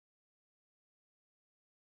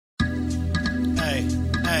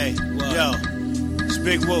Hey, yo, it's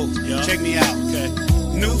Big Woo. Yo. Check me out, okay?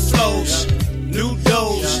 New flows, new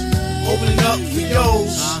doors, opening up for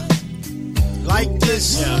yours. Like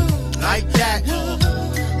this, like that.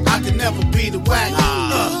 I could never be the whack.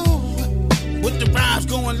 With the rhymes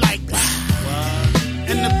going like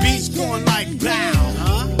and the beats going like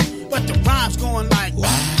but the rhymes going like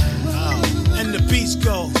and the beats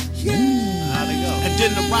go. How they go? And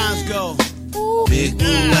then the rhymes go. Big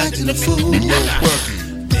Woo acting a fool. Big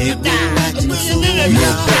Woo acting a fool.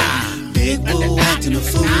 Big Woo acting a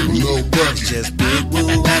fool. Just Big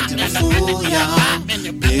Woo acting a fool, y'all.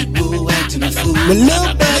 Big Woo acting a fool.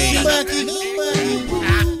 Little Bucky.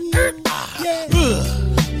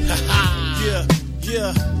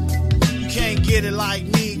 Yeah. You can't get it like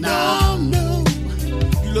me, no.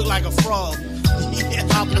 You look like a frog.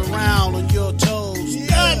 Hopping around on your toes.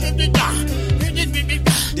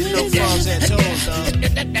 Didn't know frogs had toes, dog.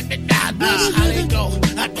 How they go?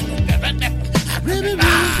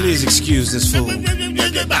 Please excuse this fool. Because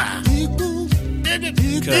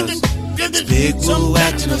Big Woo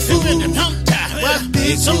acting a fool.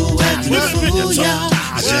 Big Woo acting a fool, y'all.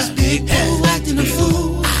 Just Big Woo acting a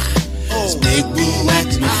fool. It's Big Woo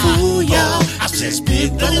acting a fool, y'all. Just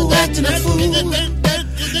Big Woo acting a fool.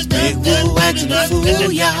 It's Big Woo acting a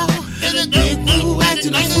fool, y'all. Big Woo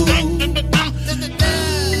acting a fool.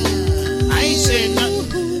 I ain't said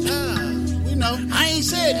nothing. We know. I ain't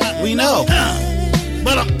said nothing. We know.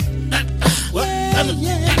 But what? I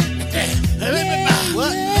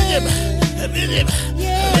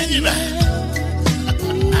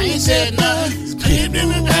ain't said nothing. Big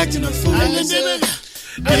Woo acting a fool.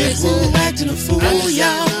 Big Woo acting a fool,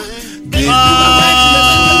 y'all. Big Woo acting a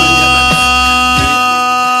fool.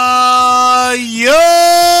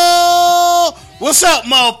 Yo! What's up,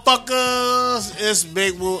 motherfuckers? It's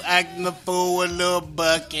Big Woo acting a fool with Lil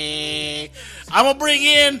Bucky. I'm gonna bring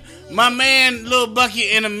in my man Lil Bucky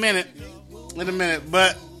in a minute,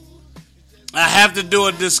 but I have to do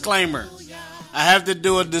a disclaimer. I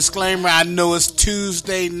know it's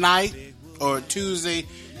Tuesday night or Tuesday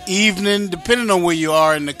evening, depending on where you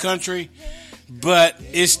are in the country, but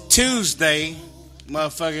it's Tuesday,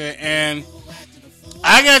 motherfucker, and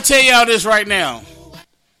I gotta tell y'all this right now.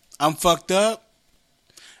 I'm fucked up,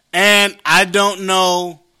 and I don't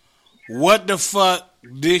know what the fuck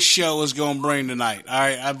this show is gonna bring tonight.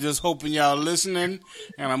 Alright, I'm just hoping y'all listening,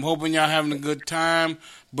 and I'm hoping y'all having a good time,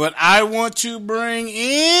 but I want to bring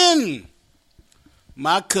in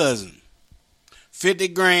my cousin, 50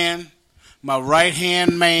 grand, my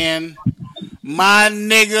right-hand man, my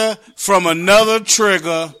nigga from another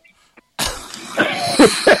trigger.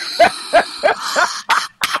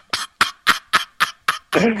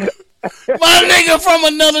 My nigga from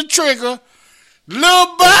another trigger,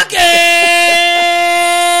 Lil Bucky.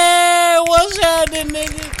 What's happening,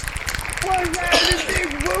 nigga? What's happening,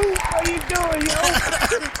 Big Woo? How you doing, yo?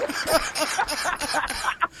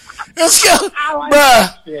 Let's go,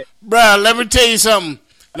 bruh. Let me tell you something.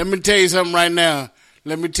 Right now.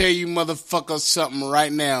 Let me tell you motherfuckers something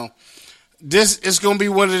right now. This is going to be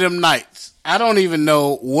one of them nights. I don't even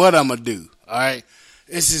know what I'm going to do. All right.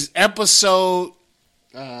 This is episode,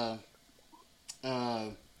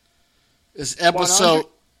 it's episode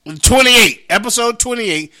 28. Episode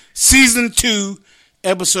 28. Season 2,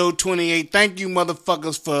 episode 28. Thank you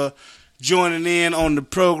motherfuckers for joining in on the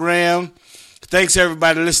program. Thanks,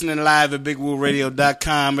 everybody, listening live at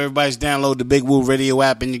BigWooRadio.com. Everybody's download the Big Woo Radio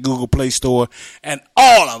app in your Google Play Store. And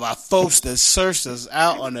all of our folks that search us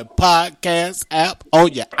out on the podcast app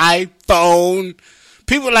on your iPhone.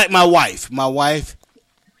 People like my wife. My wife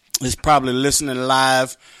is probably listening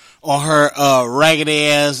live on her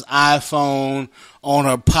raggedy-ass iPhone on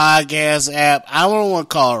her podcast app. I don't want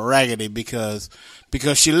to call her raggedy because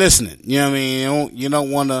she's listening. You know what I mean? You don't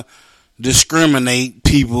want to discriminate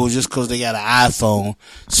people just because they got an iPhone.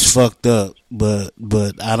 It's fucked up. But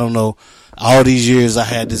I don't know. All these years I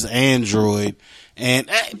had this Android, and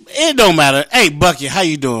it don't matter. Hey, Bucky, how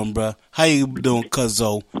you doing, bro? How you doing,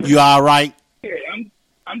 cuzzo? You all right? Yeah,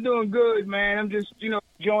 I'm doing good, man. I'm just,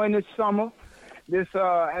 enjoying this summer. This,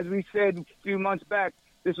 as we said a few months back,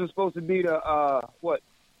 this was supposed to be the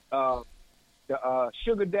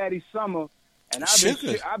sugar daddy summer. And I done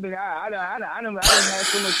had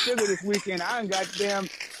so much sugar this weekend. I done got damn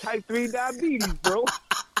type 3 diabetes, bro.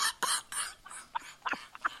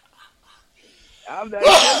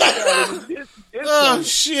 Oh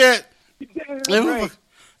shit!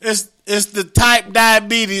 It's the type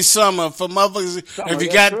diabetes summer for motherfuckers. If you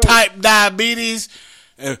got type diabetes,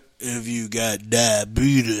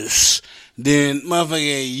 then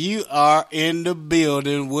motherfucker, you are in the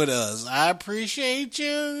building with us. I appreciate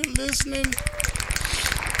you listening.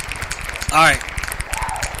 All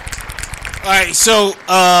right. So,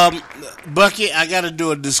 Bucky, I gotta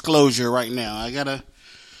do a disclosure right now. I gotta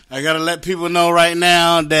let people know right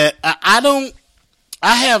now that I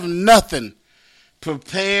have nothing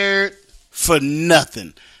prepared for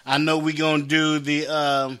nothing. I know we gonna do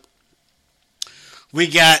the. We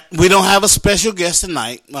don't have a special guest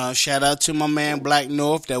tonight. Shout out to my man Black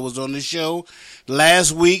North that was on the show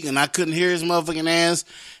last week, and I couldn't hear his motherfucking ass.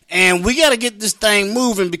 And we got to get this thing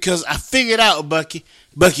moving because I figured out, Bucky,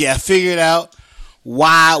 I figured out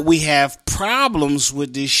why we have problems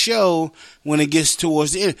with this show when it gets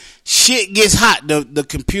towards the end. Shit gets hot. The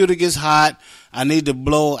computer gets hot. I need to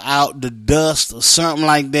blow out the dust or something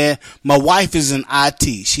like that. My wife is in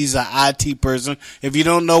IT. She's an IT person. If you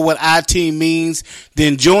don't know what IT means,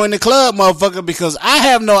 then join the club, motherfucker, because I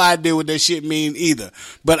have no idea what that shit means either.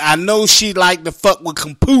 But I know she like to fuck with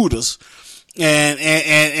computers.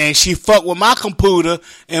 And she fucked with my computer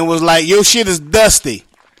and was like, your shit is dusty.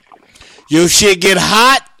 Your shit get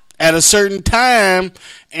hot at a certain time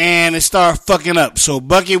and it start fucking up. So,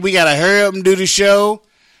 Bucky, we got to hurry up and do the show.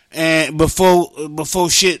 And before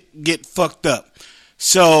shit get fucked up.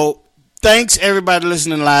 So, thanks everybody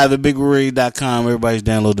listening live at BigWooRadio.com. Everybody's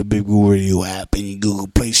download the Big Woo Radio app in your Google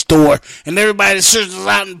Play Store. And everybody that searches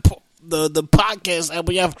out in the podcast app.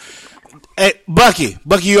 Hey, Bucky,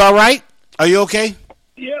 you all right? Are you okay?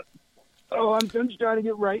 Yep. Oh, I'm just trying to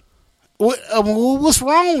get right. What's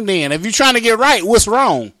wrong then? If you're trying to get right, what's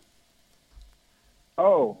wrong?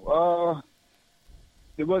 Oh,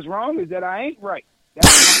 what's wrong is that I ain't right.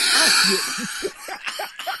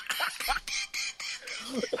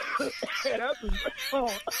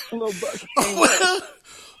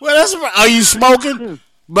 Well, that's right. Are you smoking?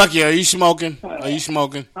 Bucky, are you smoking?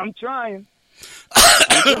 I'm trying.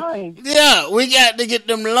 Yeah, we got to get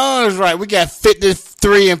them lungs right. We got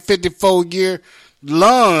 53 and 54 year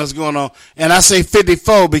lungs going on. And I say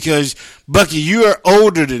 54 because, Bucky, you are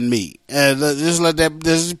older than me.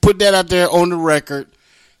 Just put that out there on the record.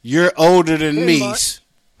 You're older than 10 me. Months.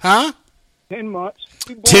 Huh? 10 months.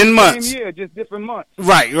 10 months. Same year, just different months.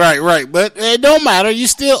 Right. But it don't matter. You're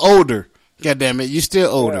still older. God damn it. You're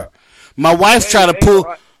still older. Yeah. My wife tried to pull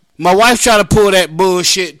that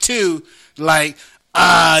bullshit too. Like,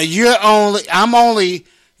 I'm only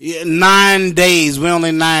 9 days. We're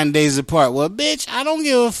only 9 days apart. Well, bitch, I don't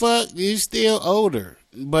give a fuck. You still older.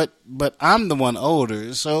 But I'm the one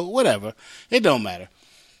older. So whatever. It don't matter.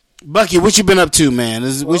 Bucky, what you been up to, man?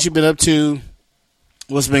 What you been up to?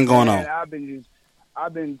 What's been going on?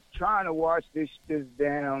 I've been trying to watch this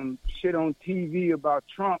damn shit on TV about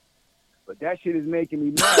Trump, but that shit is making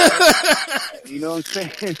me mad. You know what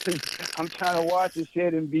I'm saying? I'm trying to watch this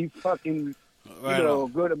shit and be fucking, a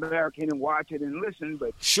good American and watch it and listen,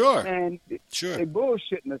 but sure, man, they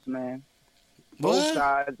bullshitting us, man. What? Both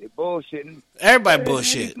sides, they bullshitting. Everybody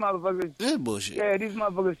bullshit. These motherfuckers. They're bullshit. Yeah, these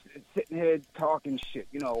motherfuckers sitting here talking shit.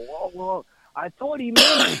 Well, I thought he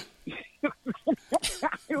meant it.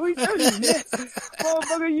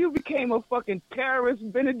 Motherfucker, you became a fucking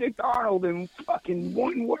terrorist, Benedict Arnold, in fucking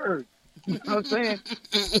one word. You know what I'm saying?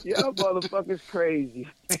 Y'all motherfuckers crazy.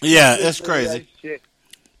 Yeah, it's crazy. Shit.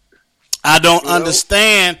 I don't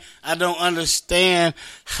understand how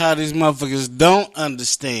these motherfuckers don't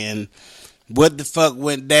understand what the fuck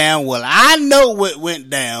went down. Well, I know what went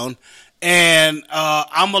down, and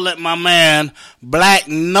I'm going to let my man Black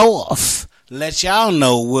North let y'all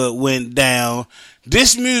know what went down.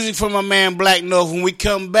 This music from my man Black North. When we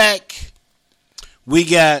come back, we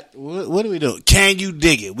got, what are we doing? Can You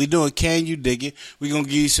Dig It? We doing Can You Dig It? We're going to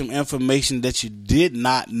give you some information that you did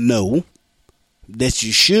not know, that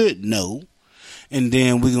you should know. And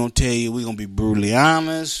then we're going to tell you, we're going to be brutally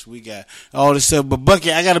honest. We got all this stuff. But,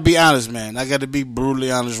 Bucky, I got to be honest, man. I got to be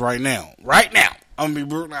brutally honest right now. Right now. I'm going to be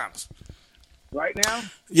brutally honest. Right now?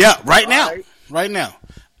 Yeah, right now. Right. Right now.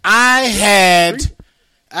 I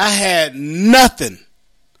had nothing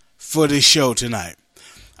for this show tonight.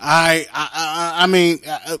 I mean,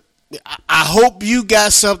 I hope you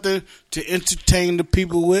got something to entertain the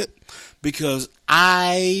people with, because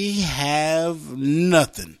I have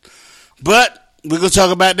nothing. But we're going to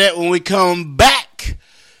talk about that when we come back.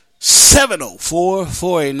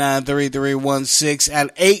 704-489-3316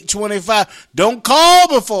 at 8:25. Don't call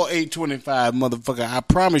before 8:25, motherfucker. I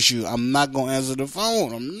promise you, I'm not going to answer the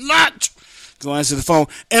phone. I'm not going to answer the phone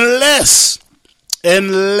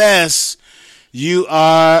unless you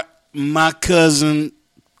are my cousin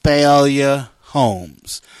Thalia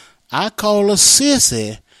Holmes. I call her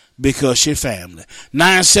Sissy because she family.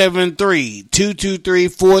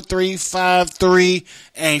 973-223-4353,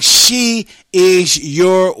 and she is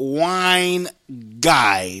your wine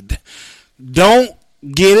guide. Don't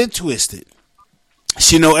get it twisted.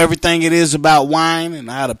 She know everything it is about wine and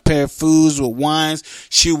how to pair foods with wines.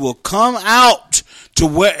 She will come out to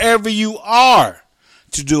wherever you are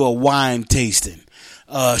to do a wine tasting.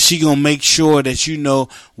 She gonna make sure that you know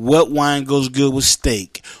what wine goes good with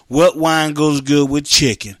steak, what wine goes good with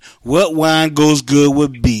chicken, what wine goes good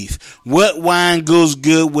with beef, what wine goes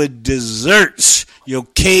good with desserts, your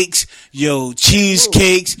cakes, your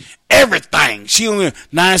cheesecakes, everything. She only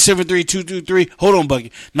 973-223. Hold on,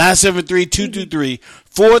 Bucky.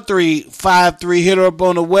 973-223-4353. Hit her up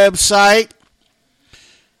on the website.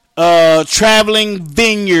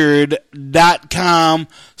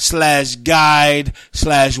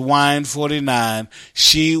 travelingvineyard.com/guide/wine49.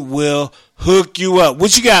 She will hook you up.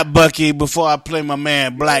 What you got, Bucky, before I play my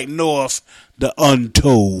man Black North, the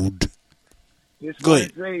Untold? Go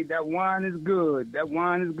ahead. Say, that wine is good. That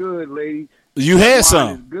wine is good, lady. You had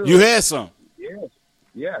some. You had some.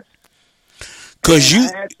 Yes. Cause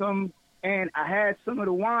I had some, and I had some of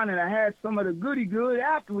the wine, and I had some of the goody good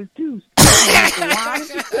afterwards too.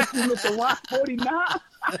 Mr. Wine 49.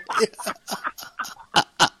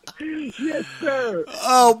 Yes, sir.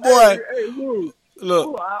 Oh boy. Hey,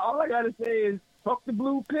 look. All I gotta say is, fuck the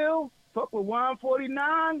blue pill. Fuck with wine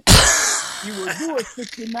 49. You will do a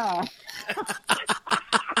 69.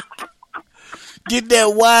 Get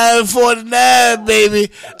that wine 49, baby.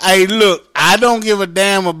 Hey, look, I don't give a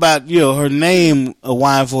damn about, her name of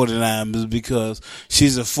wine 49 is because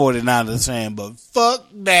she's a 49ers fan, but fuck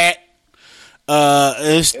that.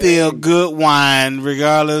 It's still good wine,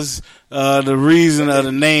 regardless the reason of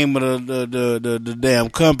the name of the damn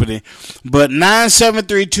company. But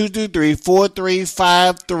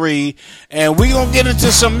 973-223-4353, and we gonna get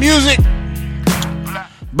into some music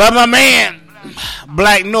by my man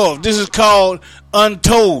Black North. This is called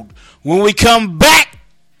Untold. When we come back,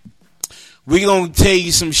 we gonna tell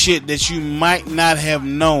you some shit that you might not have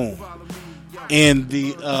known in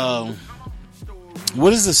the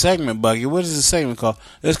what is the segment, Buggy? What is the segment called?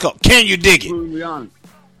 It's called Can You Dig It?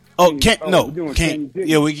 Oh, can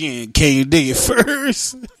you dig it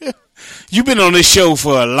first? You've been on this show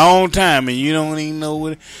for a long time and you don't even know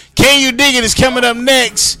what Can You Dig It is coming up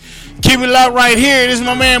next. Keep it locked right here. This is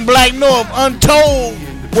my man Black North, Untold.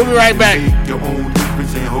 We'll be right back. Make your own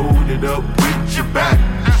difference and hold it up with your back.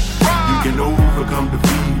 You can overcome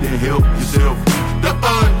defeat and help yourself. The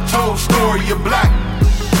untold story of Black.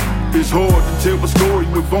 It's hard to tell a story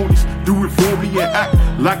with phonies. Do it for me and act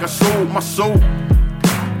like I sold my soul.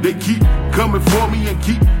 They keep coming for me and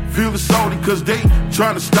keep feeling salty cause they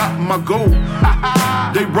trying to stop my goal.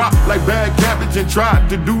 They rock like bad cabbage and try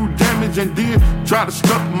to do damage and then try to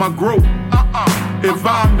stop my growth. If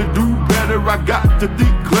I'm to do better, I got to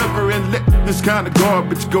think clever and let this kind of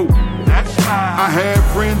garbage go. I had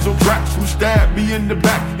friends on tracks who stabbed me in the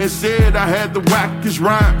back and said I had the wackest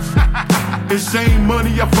rhymes. Insane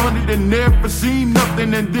money I funded and never seen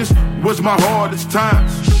nothing, and this was my hardest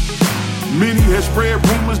times. Many have spread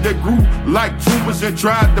rumors that grew like tumors and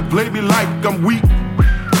tried to play me like I'm weak.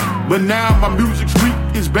 But now my music street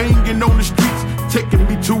is banging on the streets, taking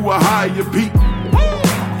me to a higher peak.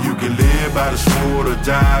 You can live by the sword or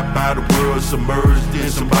die by the world submerged in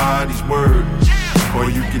somebody's word. Or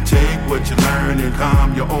you can take what you learn and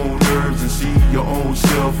calm your own nerves and see your own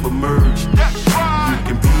self emerge. You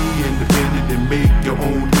can be independent and make your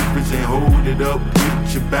own difference and hold it up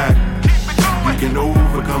with your back. You can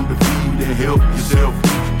overcome defeat and help yourself.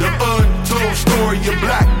 The untold story of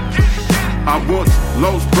Black. I once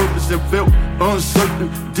lost purpose and felt uncertain,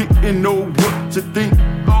 didn't know what to think.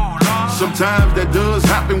 Sometimes that does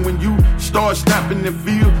happen when you start snapping and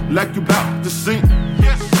feel like you're about to sink.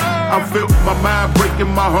 I felt my mind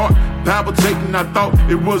breaking, my heart palpitating. I thought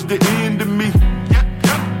it was the end of me.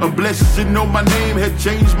 A blessing to know my name had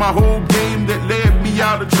changed my whole game that led me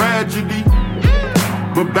out of tragedy.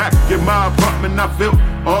 But back in my apartment, I felt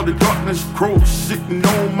all the darkness, crows sitting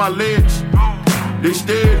on my legs. They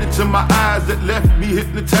stared into my eyes that left me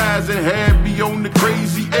hypnotized and had me on the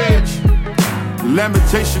crazy edge.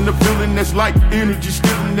 Lamentation, the feeling that's like energy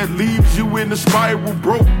stealing that leaves you in a spiral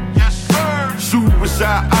broke. Yes, sir.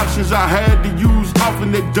 Suicide options I had to use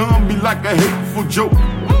often that dumb me like a hateful joke.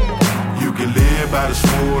 You can live by the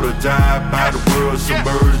sword or die by the world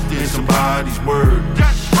submerged in somebody's word.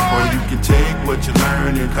 Or you can take what you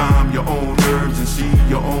learn and calm your own nerves and see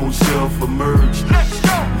your own self emerge.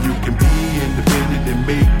 You can be independent and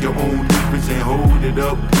make your own difference and hold it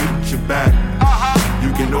up with your back.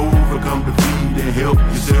 You can overcome defeat and help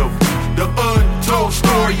yourself. The untold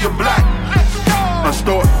story of Black. I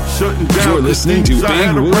start shutting down. You're listening to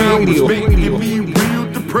Bang Room Radio. Making me real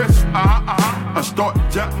depressed. I start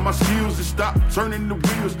jotting my skills and stop turning the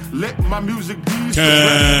wheels. Let my music be.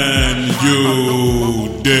 Can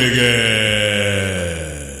you dig it?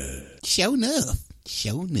 Show enough.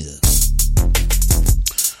 Show enough.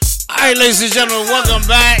 All right, ladies and gentlemen, welcome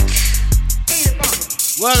back.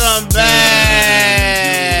 Welcome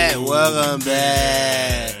back. Welcome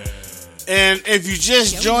back. And if you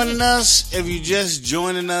just joining us,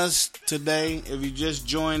 today, if you just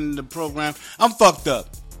joined the program, I'm fucked up.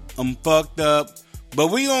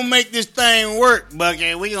 But we gonna make this thing work,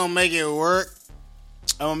 Bucky. We gonna make it work.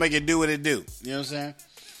 I'm gonna make it do what it do. You know what I'm saying?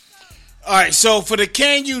 All right, so for the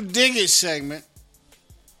Can You Dig It segment,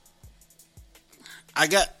 I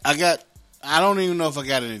don't even know if I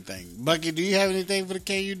got anything. Bucky, do you have anything for the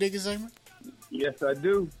Can You Dig It segment? Yes, I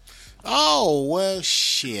do. Oh, well,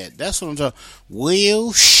 shit. That's what I'm talking.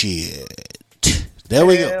 Well, shit. There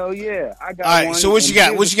we go. Hell yeah. I got all right, one. So what you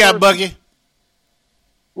got? What you got, Bucky?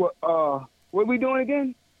 What we doing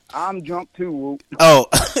again? I'm drunk too, Whoop. Oh.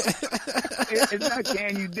 It's not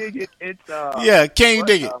Can You Dig It? It's yeah, Can You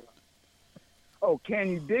Dig It? Can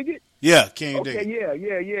You Dig It? Yeah, Can You Dig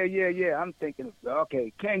It? Yeah. I'm thinking of,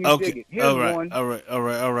 okay, Can You Dig It? Here's one. All right. Go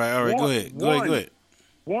ahead.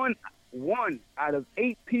 One out of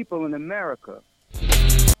 8 people in America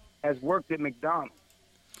has worked at McDonald's.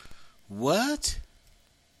 What?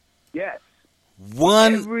 Yes.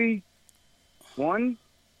 One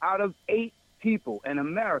out of 8 people in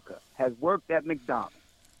America has worked at McDonald's.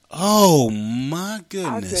 Oh, my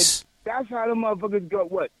goodness. I said, that's how the motherfuckers go.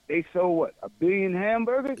 What? They sold, what, 1 billion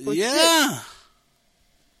hamburgers? Yeah.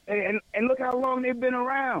 And look how long they've been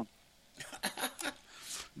around.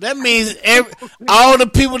 That means all the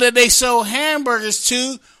people that they sold hamburgers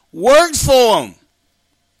to worked for them.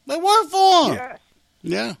 They worked for them.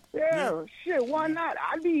 Yes. Yeah. Shit, why not?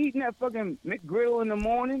 I'd be eating that fucking McGriddle in the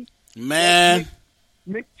morning. Man.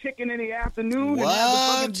 McChicken in the afternoon. What? And have a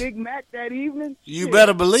fucking Big Mac that evening. You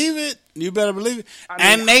better believe it.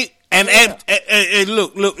 I mean,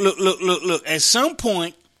 look. At some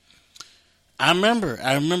point, I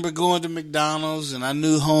remember going to McDonald's, and I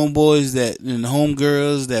knew homeboys and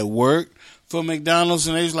homegirls that worked for McDonald's,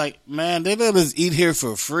 and they was like, man, they let us eat here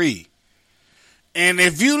for free. And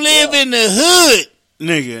if you live in the hood,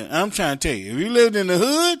 nigga, I'm trying to tell you, if you lived in the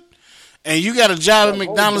hood and you got a job at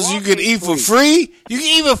McDonald's, you could eat for free. You can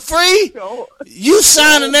eat for free. You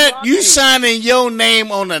signing your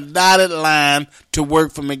name on a dotted line to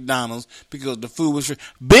work for McDonald's because the food was free.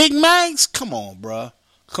 Big Macs? Come on, bruh.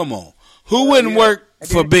 Come on. Who wouldn't work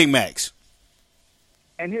for Big Macs?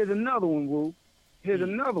 And here's another one, Woo. Here's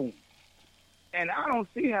another one. And I don't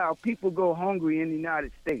see how people go hungry in the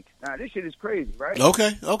United States. Now, this shit is crazy, right?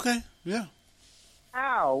 Okay, yeah.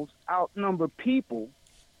 Cows outnumber people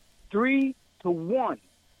 3-1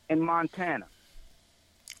 in Montana.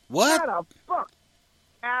 What? How the fuck?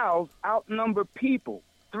 Cows outnumber people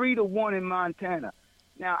 3-1 in Montana.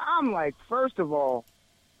 Now, I'm like, first of all,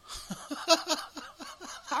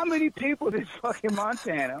 how many people is fucking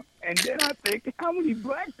Montana? And then I think, how many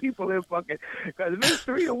black people in fucking... Because if it's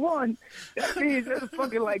 3-1, that means there's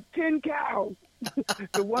fucking like 10 cows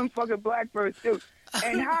to one fucking black person, too.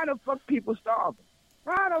 And how the fuck people starving?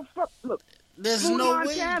 How the fuck... Look, there's move no to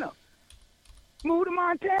Montana. Way. Move to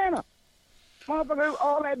Montana. Motherfucker,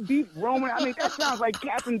 all that beef roaming. I mean, that sounds like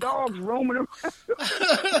cats and dogs roaming around.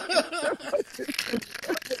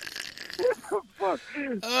 Fuck.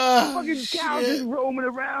 Fucking cows just roaming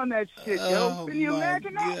around that shit, yo. Can you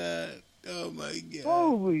imagine that? Oh my God.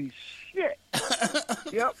 Holy shit.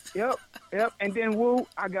 Yep. And then, Woo,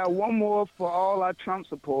 I got one more for all our Trump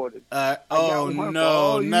supporters. Not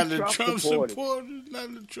the Trump supporters.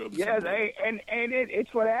 Yes, and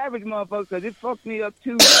it's for the average motherfucker because it fucked me up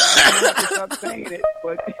too. I have to stop saying it,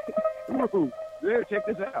 but Woo, check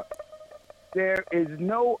this out. There is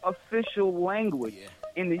no official language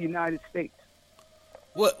in the United States.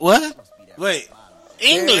 What? Wait.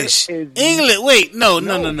 English. Wait,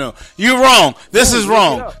 no. You're wrong. This is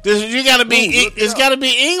wrong. You gotta be. It's gotta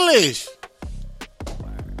be English.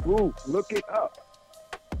 Ooh, look it up.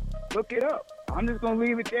 I'm just gonna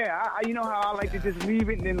leave it there. You know how I like to just leave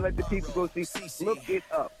it and then let the people go see. Look it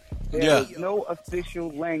up. There is no official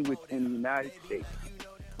language in the United States.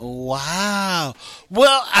 Wow.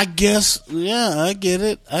 Well, I guess. Yeah, I get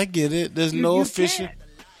it. There's no official.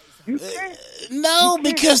 You can't. No,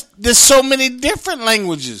 because there's so many different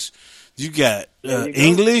languages. You got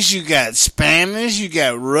English, you got Spanish, you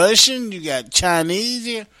got Russian, you got Chinese.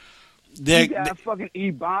 You got fucking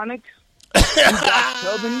Ebonics. You got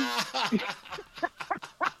Southern.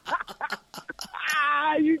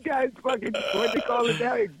 You guys fucking, what they call it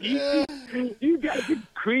now? You got the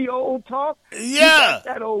Creole talk. Yeah. You got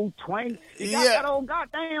that old twang. You got that old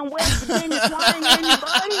goddamn West Virginia twang in your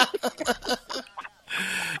body.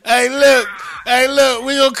 Hey, look,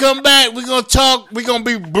 we're going to come back. We're going to talk. We're going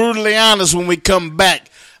to be brutally honest when we come back.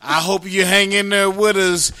 I hope you hang in there with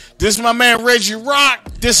us. This is my man, Reggie Rock.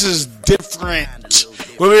 This is different.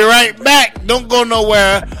 We'll be right back. Don't go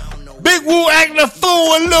nowhere. Big Woo acting a fool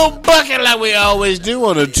with Lil Bucky like we always do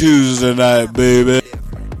on a Tuesday night, baby.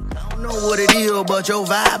 I don't know what it is, but your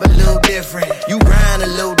vibe a little different. You grind a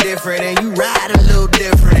little different and you ride a little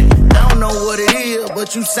different. I don't know what it is,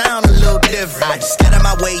 but you sound a little different. I just got out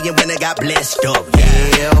my way and when I got blessed up,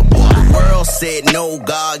 yeah, boy. The world said no,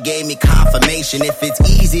 God gave me confirmation. If it's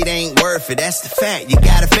easy, it ain't worth it. That's the fact, you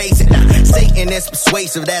gotta face it. Now, Satan is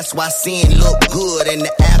persuasive, that's why sin look good. And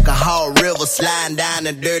the alcohol river sliding down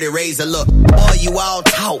the dirty razor. Look, boy, you all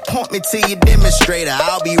talk. Point me to your demonstrator,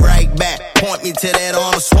 I'll be right back. Point me to that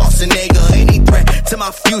Arnold Schwarzenegger. Any threat to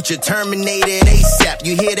my future, terminated ASAP.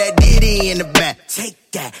 You hear that Diddy in the back? Take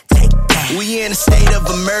that, take that. We in a state of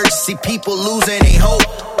emergency, people losing their hope.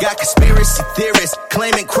 Got conspiracy theorists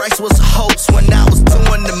claiming Christ was a hoax. When I was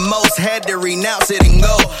doing the most, had to renounce it and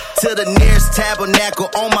go to the nearest tabernacle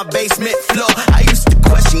on my basement floor. I used to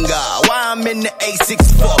question God, why I'm in the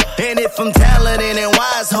A64. And if I'm talented and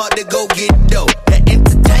why it's hard to go get dope. That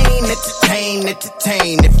entertain.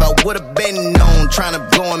 If I would've been known, trying to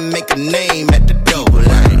go and make a name at the door.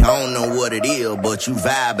 Like, I don't know what it is, but you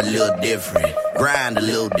vibe a little different. Grind a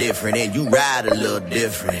little different, and you ride a little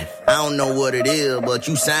different. I don't know what it is, but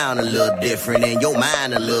you sound a little different, and your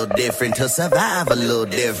mind a little different to survive a little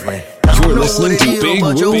different. You're listening to Big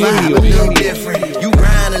Woo Radio. You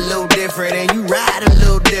grind a little different, and you ride a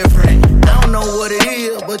little different. I don't know what it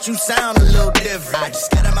is, but you sound a little different. I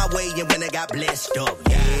just got out my way, and when I got blessed up,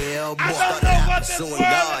 yeah, boy. Started out pursuing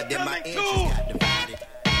God, then my interests got divided.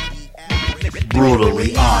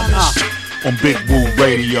 Brutally honest on Big Woo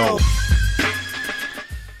Radio.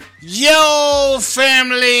 Yo,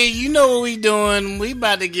 family, you know what we doing. We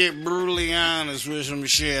about to get brutally honest with some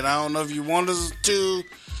shit. I don't know if you want us to,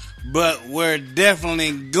 but we're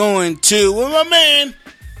definitely going to. With my man,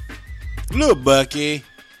 Lil Bucky.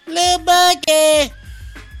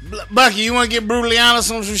 Bucky, you want to get brutally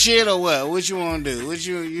honest on some shit or what? What you want to do? What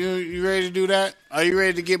you ready to do that? Are you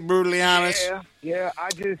ready to get brutally honest? Yeah. I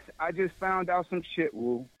just found out some shit,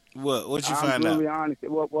 Woo. What you find out? I'm brutally honest.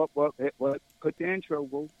 What? Put the intro,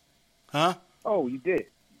 Woo. Huh? Oh, you did.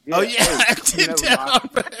 Yeah. Oh, yeah, I did that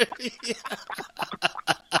already.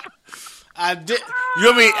 I did. You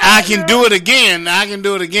know what I mean? I can do it again.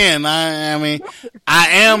 I mean, I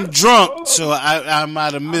am drunk, so I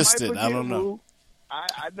might have missed it. I don't know.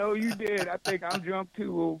 I know you did. I think I'm drunk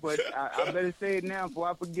too, Woo, but I better say it now before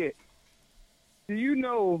I forget. Do you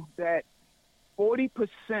know that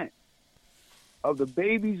 40% of the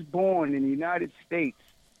babies born in the United States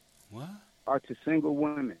are to single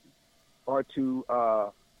women? Or to,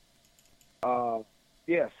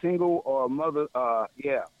 single or mother, 40%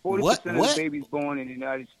 of the babies born in the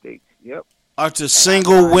United States, are to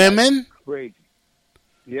single women? Crazy.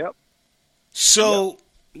 Yep. So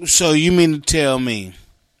you mean to tell me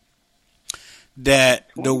that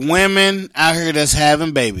the women out here that's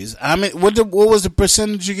having babies, I mean, what was the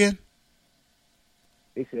percentage again?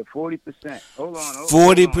 They said 40%. Hold on.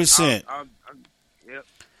 40%. Yep.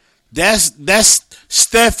 That's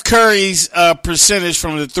Steph Curry's percentage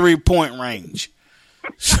from the 3-point range.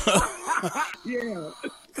 So, yeah.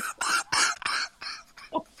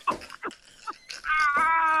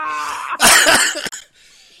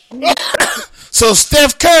 So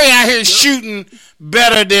Steph Curry out here shooting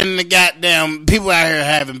better than the goddamn people out here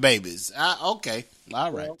having babies. Okay,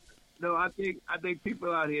 all right. No, I think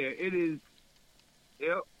people out here. It is.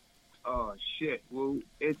 Yep. Oh shit. Well,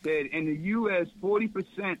 it said in the U.S.,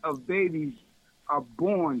 40% of babies are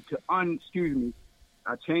born to Excuse me.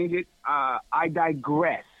 I changed it. I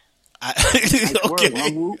digress.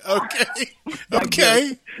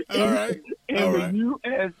 Okay. All right. In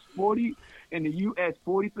the U.S.,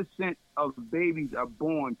 40% of babies are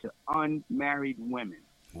born to unmarried women.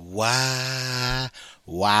 Wow.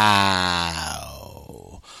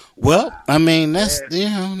 Well, I mean, that's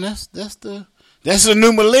the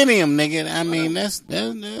new millennium, nigga. I mean, that's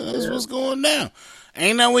what's going down.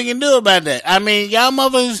 Ain't nothing we can do about that. I mean, y'all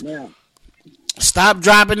mothers, stop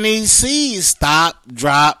dropping these seeds. Stop,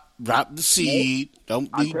 drop the seed.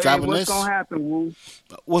 Don't be dropping this. What's gonna happen, Woo?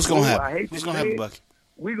 What's gonna happen? What's gonna happen, Bucky?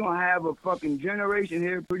 We're gonna have a fucking generation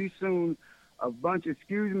here pretty soon. A bunch of,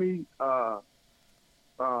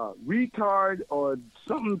 retard or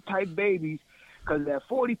something type babies, because that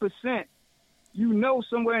 40%, you know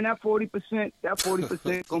somewhere in that 40%, that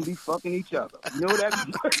 40% gonna be fucking each other. You know that?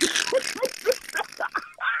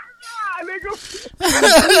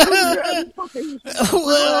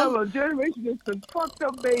 Well, a generation of some fucked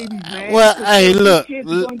up babies, man. Well, hey, look.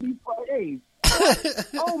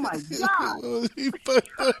 Oh my God.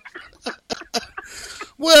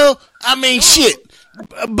 Well, I mean, shit.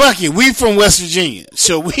 Bucky, we from West Virginia,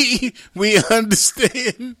 so we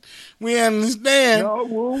understand. We understand. No,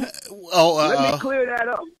 Woo. Let me clear that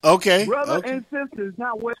up. Okay. Brother and sisters,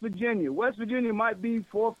 not West Virginia. West Virginia might be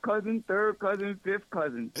fourth cousin, third cousin, fifth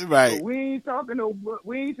cousin. Right. But we ain't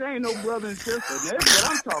saying no brother and sister. That's what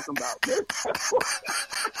I'm talking about.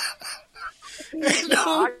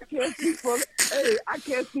 I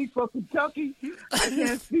can't speak for Kentucky. I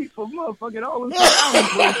can't speak for motherfucking all them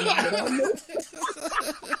places.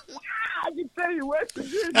 I can tell you West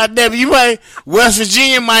Virginia. Goddamn, West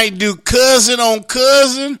Virginia might do cousin on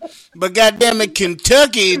cousin, but goddamn it,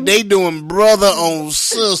 Kentucky, they doing brother on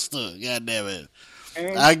sister. Goddamn it.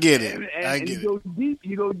 I get it. And you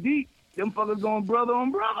go deep. Them fuckers going brother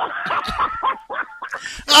on brother.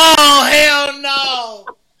 Oh, hell no.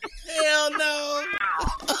 Hell no.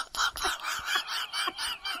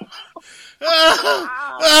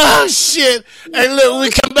 Oh, shit. Hey, look, we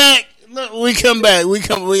come back. We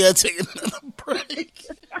gotta take another break.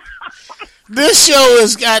 This show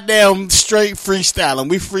is goddamn straight freestyling.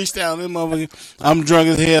 We freestyling this motherfucker. I'm drunk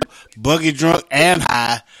as hell. Bucky drunk and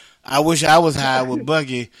high. I wish I was high with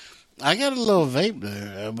Bucky. I got a little vape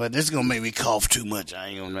there, but this is gonna make me cough too much. I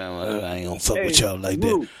ain't gonna fuck with y'all like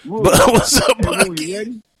that. But what's up,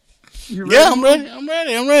 Bucky? You ready? Yeah, I'm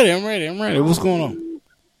ready. What's going on?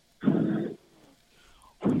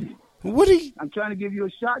 I'm trying to give you a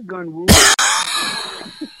shotgun, Rule.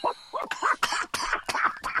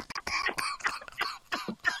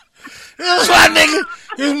 Here's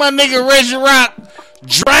my nigga Reggie Rock.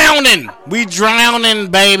 Drowning. We drowning,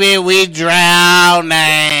 baby. We drowning.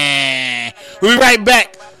 We'll be right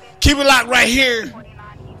back. Keep it locked right here.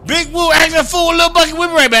 Big Woo, Actin A Fool, Lil Bucky. We'll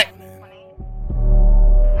be right back.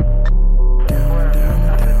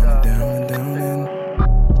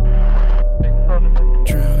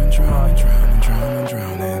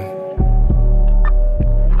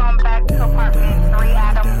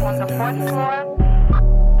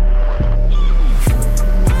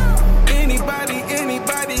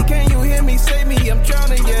 Anybody, can you hear me? Save me, I'm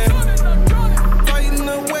drowning, yeah. Fighting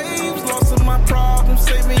the waves, lost in my problems,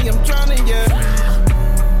 save me, I'm drowning,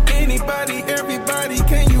 yeah. Anybody, everybody,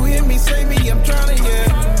 can you hear me? Save me, I'm drowning, yeah.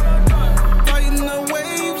 Fighting the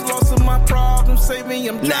waves, lost in my problems, save me,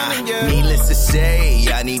 I'm drowning, yeah. Needless to say,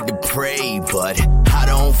 I need to pray, but I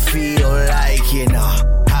don't feel like,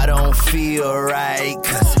 I don't feel right,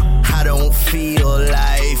 cause I don't feel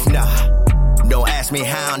life, nah. Don't ask me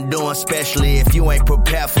how I'm doing, especially if you ain't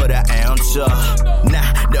prepared for the answer.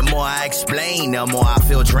 Nah, the more I explain, the more I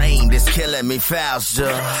feel drained. It's killing me faster.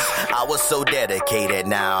 I was so dedicated,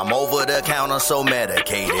 now I'm over the counter, so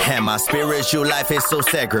medicated. And my spiritual life is so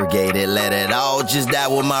segregated. Let it all just die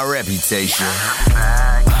with my reputation.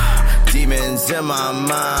 Demons in my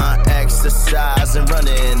mind, exercising,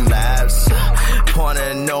 running laps. Point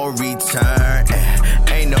of no return,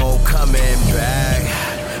 ain't no coming back.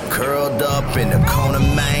 Curled up in the corner,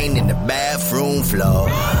 man, in the bathroom floor.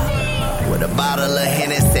 With a bottle of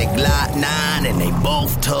Hennessy, Glock 9, and they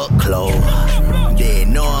both took close. They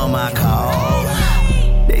ignoring my call.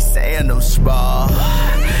 They saying I'm spar,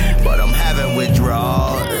 but I'm having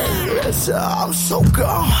withdrawal. So I'm so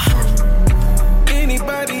gone.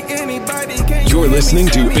 Anybody, can you You're listening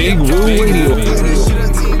to Big Woo Radio.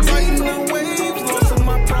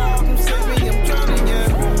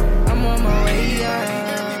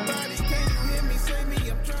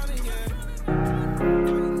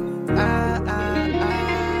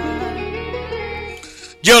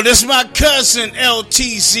 Yo, this is my cousin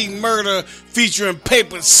LTC Murder featuring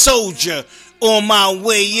Paper Soldier on my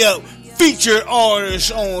way up. Featured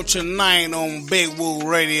artist on tonight on Big Woo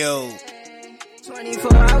Radio.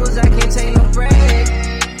 24 hours, I can't take no break.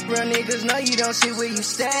 Real niggas know you don't see where you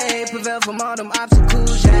stay. Prevail from all them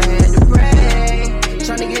obstacles, I had to pray.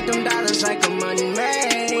 Tryna get them dollars like a money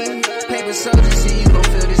made. Paper soldier, see you gon'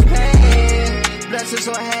 feel this pain. Blessed,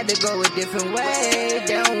 so I had to go a different way.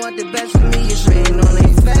 They don't want the best for me, it's written on their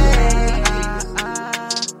face.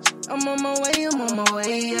 I'm on my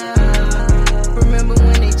way up. Remember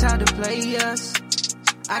when they tried to play us?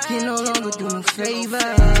 I can no longer do no favors.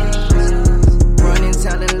 Running,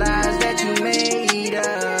 telling lies that you made up.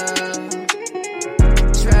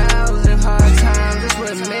 Trials and hard times, that's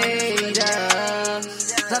what made us.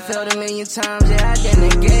 I failed a million times, yeah, I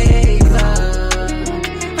didn't gave up.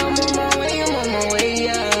 I'm on my way,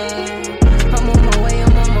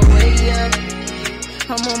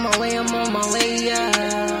 I'm on my way,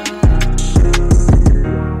 yeah.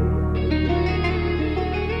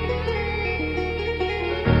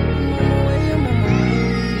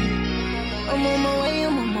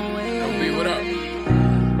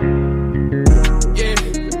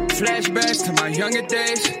 Flashbacks to my younger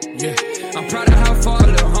days. Yeah, I'm proud of how far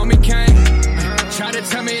little homie came. Try to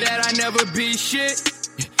tell me that I never be shit.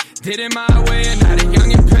 Did it my way and not a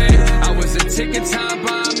youngin' paid. I was a ticking time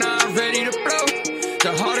bomb, now I'm ready to blow.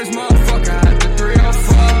 The hardest motherfucker out the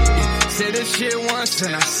 304. Said this shit once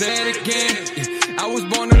and I said it again. I was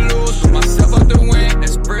born to lose, put myself up to win.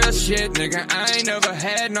 That's real shit, nigga. I ain't never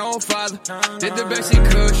had no father. Did the best he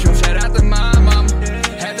could, shout out to my mama.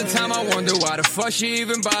 At the time I wonder why the fuck she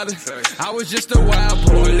even bothered. I was just a wild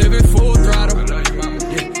boy living full throttle.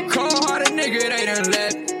 Yeah, cold-hearted nigga, they done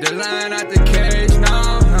let the line out the cage.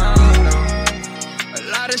 No. A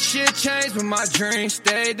lot of shit changed, but my dreams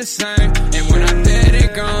stayed the same. And when I'm dead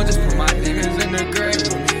and gone, just put my demons in the grave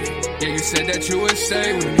with me. Yeah, you said that you would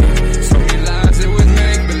stay with me. So many lies, it was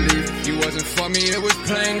make-believe. You wasn't for me, it was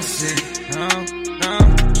plain to see. No.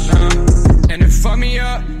 And it fucked me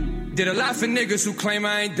up. Did a lot for niggas who claim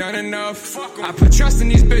I ain't done enough. I put trust in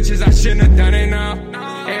these bitches, I shouldn't have done enough.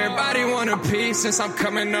 Everybody want a piece since I'm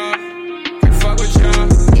coming up. Can't fuck with y'all.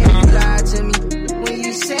 Yeah, you lied to me when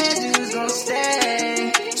you said you was gonna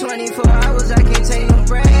stay. 24 hours, I can't take no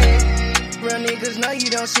break. Real niggas know you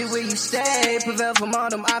don't sit where you stay. Prevail from all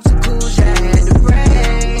them obstacles, yeah, I had to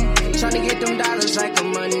break. Tryna get them dollars like a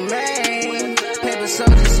money made. Paper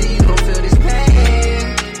soldier, see you gon' feel this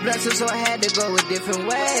pain. Blessed, so I had to go a different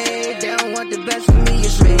way. They don't want the best for me,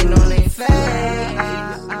 it's written on their face.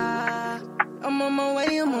 I'm on my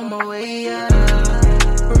way, yeah.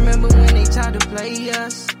 Remember when they tried to play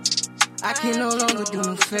us? I can no longer do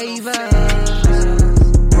no favors.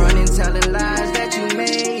 Running, telling lies that you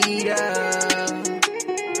made up.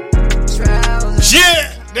 Trousers.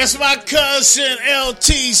 Yeah, that's my cousin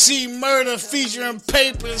LTC Murder featuring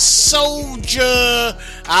Paper Soldier.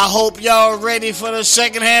 I hope y'all ready for the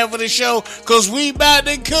second half of the show, cause we about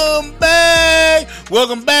to come back.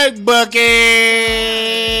 Welcome back, Bucky.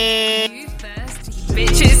 You thirsty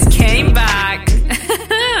bitches came back.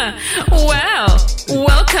 Well,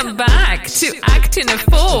 welcome back to Actin A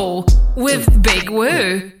Fool with Big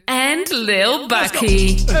Woo and Lil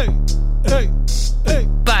Bucky. Hey.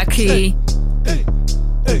 Bucky. Hey.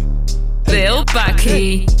 Lil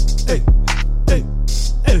Bucky.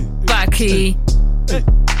 Bucky.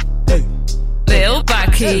 Lil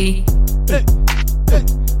Bucky.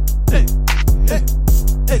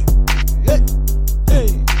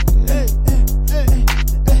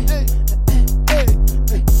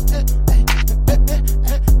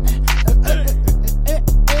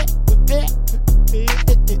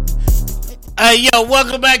 Hey, yo,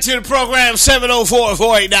 welcome back to the program,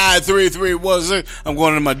 704-489-3316. I'm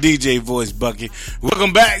going into my DJ voice, Bucky.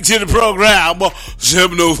 Welcome back to the program,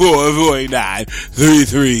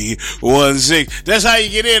 704-489-3316. That's how you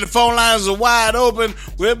get in. The phone lines are wide open.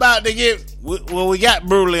 We're about to get, well, we got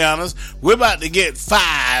brutally honest. We're about to get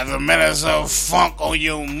 5 minutes of funk on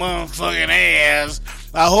your motherfucking ass.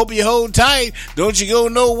 I hope you hold tight. Don't you go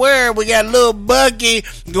nowhere. We got little Bucky.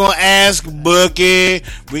 We're gonna ask Bucky.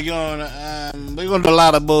 We're gonna do a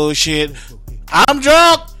lot of bullshit. I'm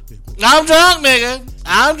drunk, nigga.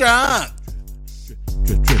 I'm drunk.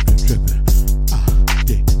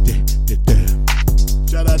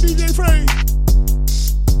 Shout out DJ Frank.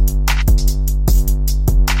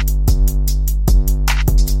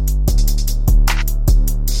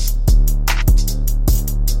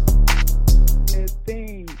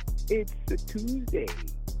 It's a Tuesday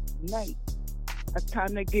night. It's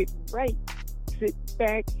time to get right. Sit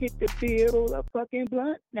back, hit the field, a fucking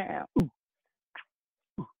blunt now.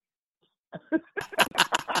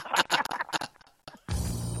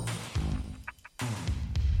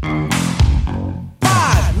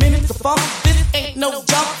 5 minutes of funk, this ain't no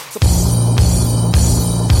jump.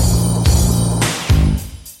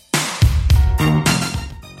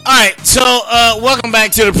 Alright, so welcome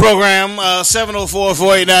back to the program,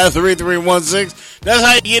 704-489-3316. That's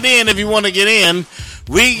how you get in if you want to get in.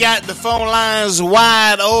 We got the phone lines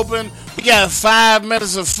wide open. We got 5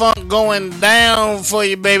 minutes of funk going down for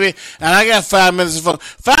you, baby. And I got 5 minutes of funk.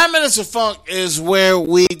 5 minutes of funk is where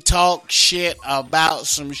we talk shit about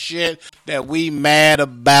some shit that we mad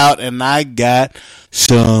about. And I got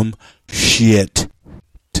some shit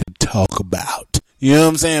to talk about. You know what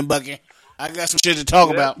I'm saying, Bucky? I got some shit to talk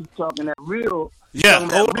about. You talking that real? Yeah,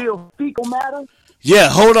 that real fecal matter. Yeah,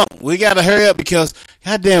 hold on. We gotta hurry up because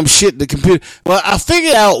goddamn shit, the computer. Well, I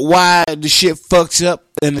figured out why the shit fucks up,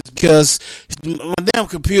 and it's because my damn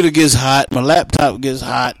computer gets hot, my laptop gets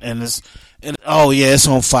hot, and oh yeah, it's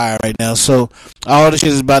on fire right now. So all the shit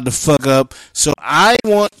is about to fuck up. So I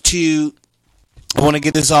want to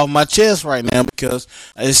get this off my chest right now because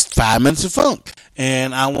it's 5 minutes of funk,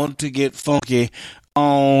 and I want to get funky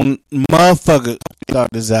on motherfucker.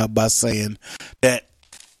 Start this out by saying that.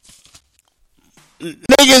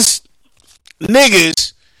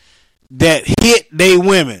 Niggas that hit they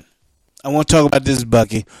women. I want to talk about this,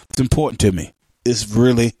 Bucky. It's important to me. It's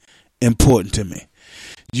really important to me.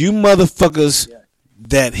 You motherfuckers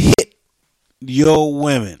that hit your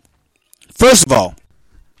women. First of all,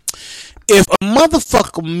 if a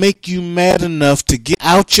motherfucker make you mad enough to get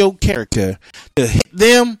out your character to hit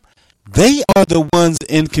them, they are the ones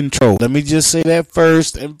in control. Let me just say that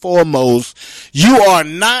first and foremost. You are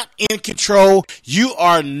not in control. You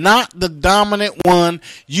are not the dominant one.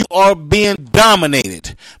 You are being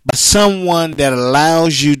dominated by someone that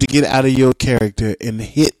allows you to get out of your character and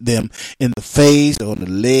hit them in the face or the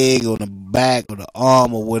leg or the back or the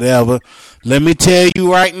arm or whatever. Let me tell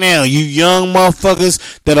you right now, you young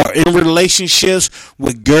motherfuckers that are in relationships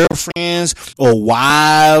with girlfriends or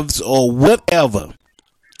wives or whatever.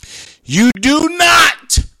 You do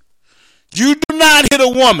not hit a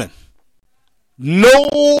woman. No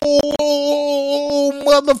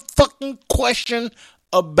motherfucking question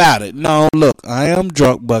about it. No, look, I am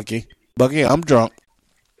drunk, Bucky. Bucky, I'm drunk.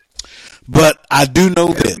 But I do know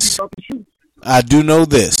this.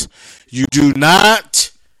 You do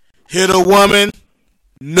not hit a woman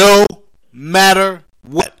no matter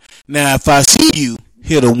what. Now, if I see you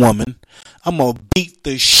hit a woman, I'm going to beat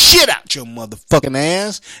the shit out your motherfucking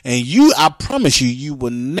ass. And I promise you will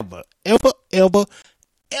never, ever, ever,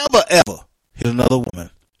 ever, ever hit another woman.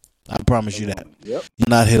 I promise you that. Yep. You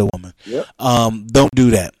not hit a woman. Yep. Don't do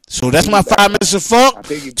that. So that's my 5 minutes of funk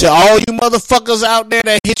to all you motherfuckers out there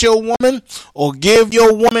that hit your woman or give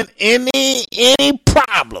your woman any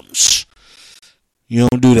problems. You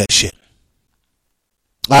don't do that shit.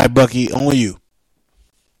 All right, Bucky, on you.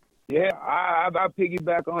 Yeah, I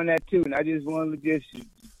piggyback on that too, and I just wanted to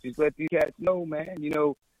just let these cats know, man. You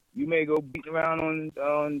know, you may go beating around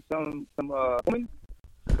on some woman,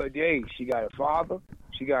 but hey, she got a father,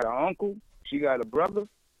 she got an uncle, she got a brother.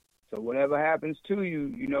 So whatever happens to you,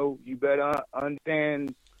 you know, you better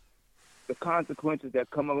understand the consequences that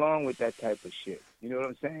come along with that type of shit. You know what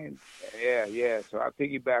I'm saying? Yeah. So I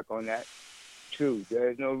piggyback on that too.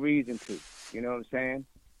 There's no reason to. You know what I'm saying?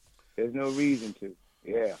 There's no reason to.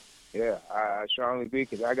 Yeah, I strongly agree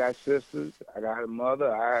because I got sisters, I got a mother,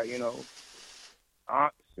 aunts,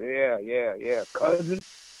 yeah,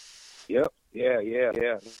 cousins, yep, yeah.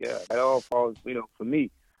 That all falls, for me.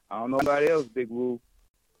 I don't know anybody else, Big Woo.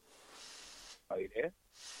 Are you there?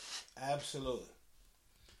 Absolutely.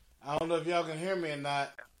 I don't know if y'all can hear me or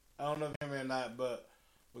not. But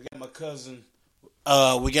we got my cousin.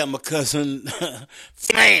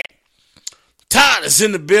 Man, Todd is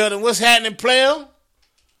in the building. What's happening, player?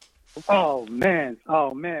 Oh man,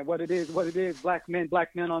 what it is, black men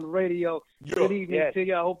on the radio. Yeah. Good evening to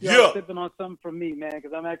you. I hope y'all sipping on something from me, man,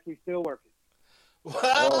 because I'm actually still working. What?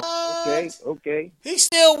 Oh, okay. He's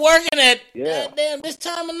still working at goddamn this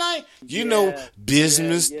time of night. You know,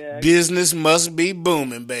 business must be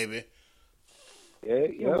booming, baby.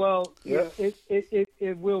 Yeah. Well,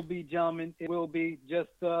 it will be, gentlemen. It will be. Just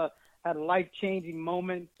had a life-changing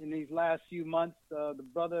moment in these last few months. The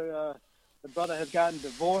brother has gotten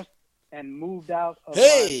divorced and moved out of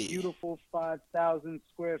my beautiful 5,000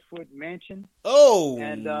 square foot mansion. Oh,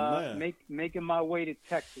 and making my way to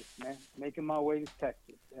Texas, man.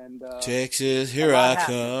 And Texas, here I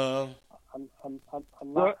come.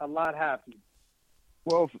 A lot happened.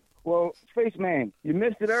 Well, Face Man, you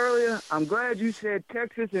missed it earlier. I'm glad you said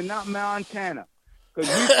Texas and not Montana, because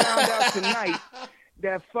we found out tonight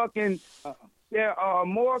that there are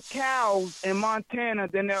more cows in Montana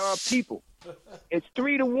than there are people. It's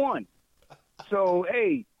 3-1. So,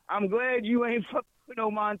 hey, I'm glad you ain't fucking with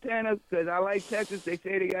no Montana, because I like Texas. They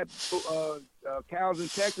say they got cows in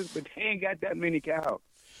Texas, but they ain't got that many cows.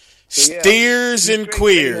 So, Steers and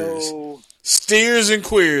queers. Steers and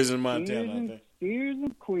queers in Montana, I think. Steers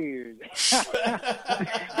and queers.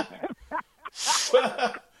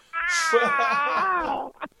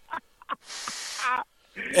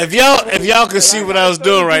 If y'all could see what I was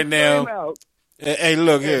doing right now. Hey,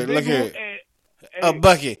 look here.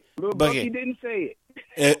 Bucky. Bucky didn't say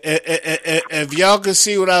it. If y'all could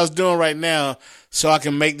see what I was doing right now, so I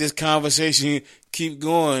can make this conversation keep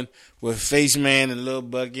going with Face Man and Lil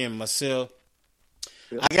Bucky and myself,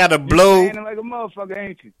 I gotta blow. You're like a motherfucker,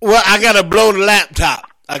 ain't you? Well, I gotta blow the laptop.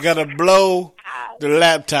 I gotta blow the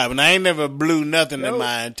laptop, and I ain't never blew nothing in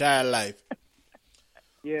my entire life.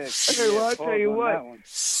 Yeah. Hey, well, I'll tell you what.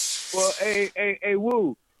 Well, hey,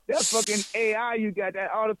 Woo. That fucking AI you got,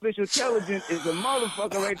 that artificial intelligence, is a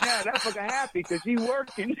motherfucker right now. That fucker happy because he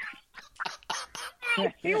working.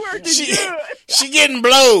 He working good. She getting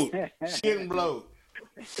blowed. She getting blowed.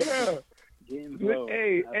 Yeah.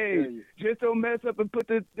 Hey, just don't mess up and put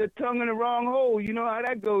the tongue in the wrong hole. You know how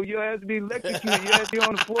that goes. You have to be electrocuted. You have to be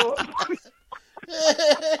on the floor.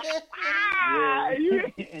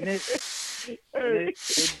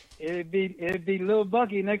 It'd be Lil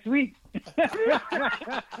Bucky next week.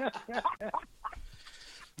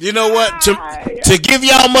 You know what? To give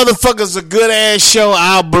y'all motherfuckers a good ass show,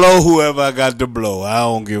 I'll blow whoever I got to blow. I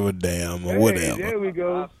don't give a damn or whatever. There we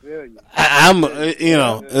go. I'm,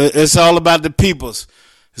 it's all about the peoples.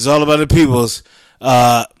 It's all about the peoples.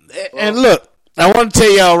 And look, I want to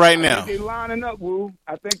tell y'all right now. I think they lining up, Woo.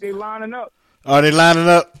 I think they lining up. Are they lining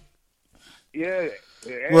up? Yeah.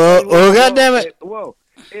 Well, goddamn it. Well,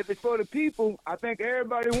 if it's for the people, I think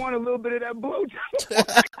everybody want a little bit of that blue.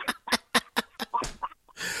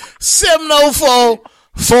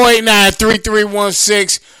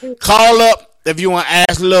 704-489-3316. Call up if you want to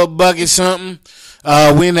ask Lil Bucky something.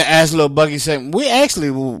 We in the Ask Lil Bucky segment. We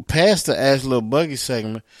actually will pass the Ask Lil Bucky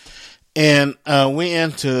segment, and we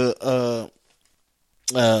into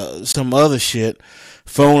some other shit.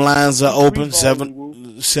 Phone lines are open,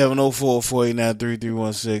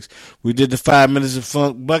 704-489-3316. We did the 5 minutes of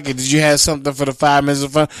fun. Bucky, did you have something for the 5 minutes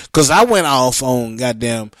of fun? Because I went off on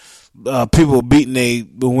goddamn people beating the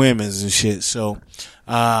women's and shit. So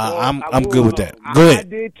I'm good with that. Go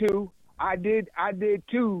ahead. I did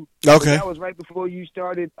too. Okay. That was right before you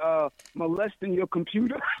started molesting your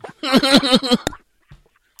computer.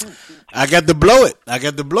 I got to blow it.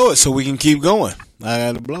 So we can keep going. I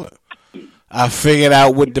got to blow it. I figured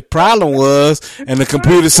out what the problem was, and the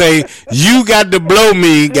computer say, you got to blow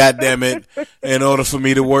me, goddammit, in order for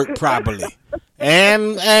me to work properly.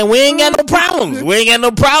 And we ain't got no problems. We ain't got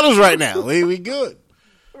no problems right now. We good.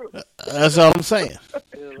 That's all I'm saying.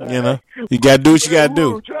 You know, you got to do what you got to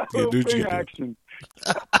do. You got to do what you got to do.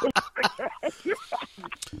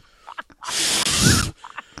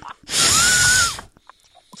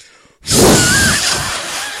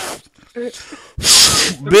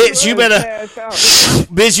 Bitch, you better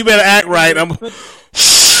act right.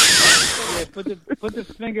 Put the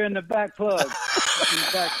finger in the back plug.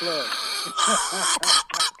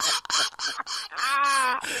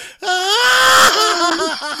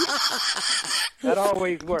 That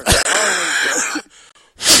always works.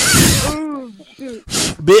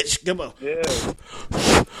 Bitch, come on. Yeah.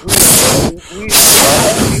 We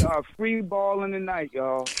are free balling tonight,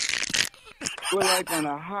 y'all. We're like on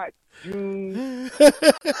a hot June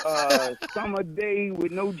summer day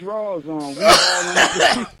with no drawers on.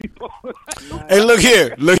 Hey, look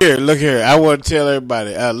here. I want to tell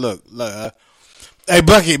everybody. Look. Hey,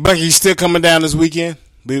 Bucky, you still coming down this weekend?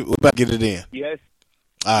 We about to get it in. Yes.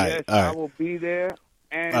 All right. I will be there,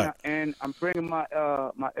 and and I'm bringing my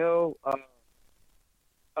my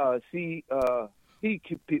LC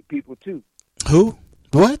people too. Who?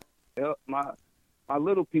 What? My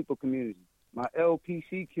little people community. My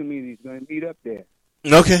LPC community is going to meet up there.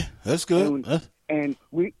 Okay, that's good. And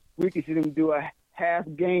we can see them do a half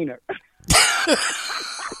gainer.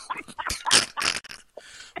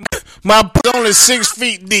 My put's only 6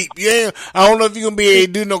 feet deep. Yeah, I don't know if you're going to be able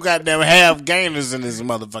to do no goddamn half gainers in this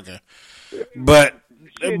motherfucker. But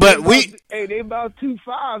they about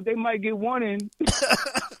 2.5. They might get one in.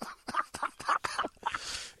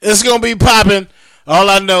 It's going to be popping. All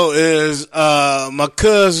I know is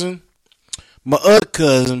my other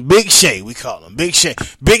cousin, Big Shay, we call him Big Shay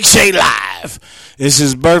Live. It's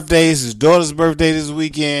his birthday. It's his daughter's birthday this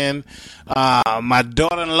weekend. My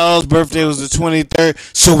daughter-in-law's birthday was the 23rd.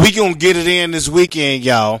 So we gonna get it in this weekend,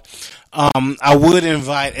 y'all. I would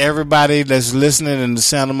invite everybody that's listening and the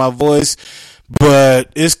sound of my voice,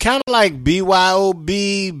 but it's kind of like BYO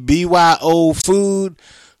food.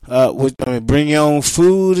 Bring your own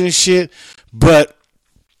food and shit. But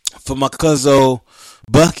for my cousin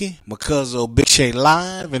Bucky, my cousin Big Shay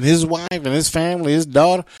Live, and his wife and his family, his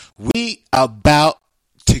daughter, we about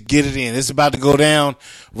to get it in. It's about to go down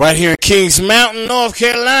right here in Kings Mountain, North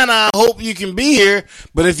Carolina. I hope you can be here,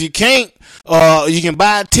 but if you can't, you can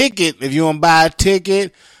buy a ticket. If you want to buy a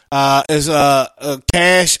ticket, it's a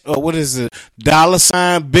cash, or what is it?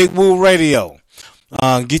 $, Big Woo Radio.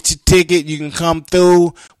 Get your ticket. You can come through.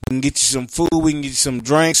 We can get you some food. We can get you some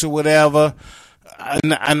drinks or whatever.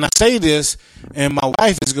 And I say this, and my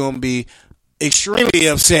wife is going to be extremely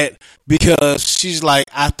upset because she's like,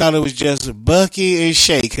 I thought it was just Bucky and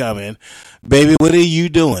Shay coming. Baby, what are you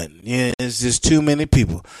doing? Yeah, it's just too many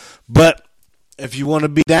people. But if you want to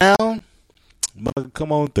be down,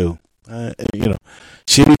 come on through.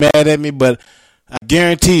 She'll be mad at me, but I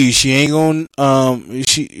guarantee you she ain't gonna.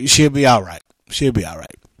 She'll be all right. She'll be all right.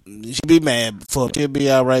 She'll be mad for. She'll be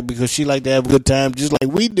all right because she like to have a good time just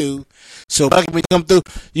like we do. So Bucky, we come through.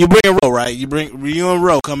 You bring a row, right? You and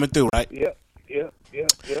Row coming through, right? Yep.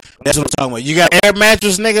 That's what I'm talking about. You got an air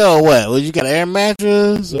mattress, nigga, or what? Well, you got an air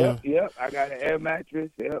mattress? Yep. I got an air mattress.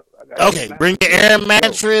 Yep. Okay, bring your air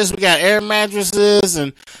mattress. We got air mattresses,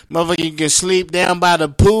 and motherfucker, you can sleep down by the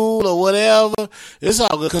pool or whatever. It's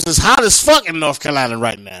all good because it's hot as fuck in North Carolina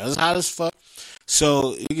right now. It's hot as fuck.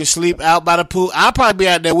 So you can sleep out by the pool. I'll probably be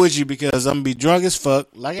out there with you because I'm going to be drunk as fuck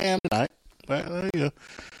like I am tonight. Right, there you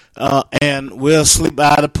go. And we'll sleep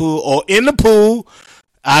out of the pool or in the pool.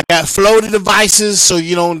 I got floating devices so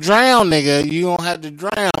you don't drown, nigga. You don't have to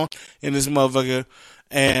drown in this motherfucker.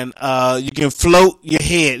 And you can float your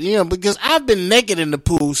head, because I've been naked in the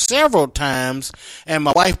pool several times, and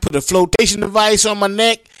my wife put a flotation device on my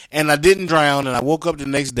neck, and I didn't drown, and I woke up the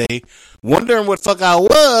next day wondering what fuck I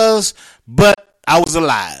was, but I was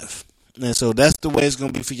alive. And so that's the way it's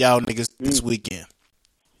going to be for y'all niggas this weekend.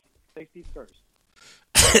 Safety first.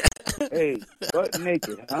 Hey, butt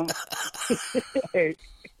naked, huh? Hey.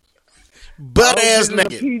 Butt ass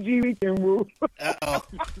naked. PG weekend rule. Uh-oh.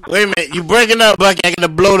 Wait a minute, you breaking up, Bucky. I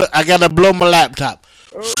gotta blow my laptop.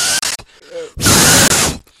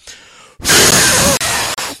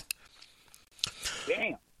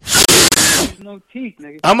 Damn. There's no teeth,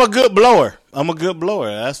 nigga. I'm a good blower.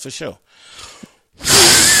 That's for sure.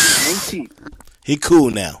 No teeth. He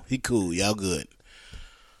cool now. Y'all good.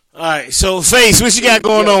 All right, so Face, what you got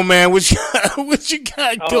going on, man? What you got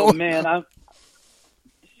going? Oh man,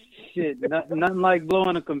 nothing like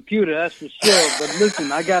blowing a computer, that's for sure. But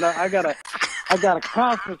listen, I got a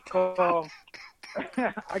conference call.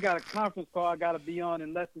 I gotta be on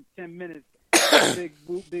in less than 10 minutes.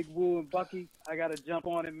 Big Woo and Bucky. I gotta jump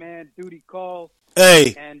on it, man. Duty call.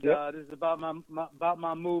 Hey. And this is about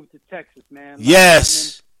my move to Texas, man.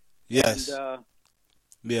 Yes.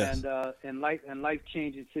 And life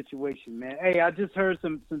changing situation, man. Hey, I just heard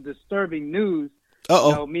some disturbing news.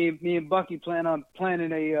 Me and Bucky planning a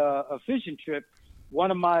fishing trip.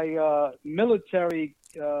 One of my military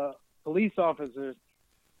police officers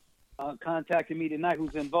contacted me tonight,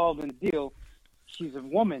 who's involved in the deal. She's a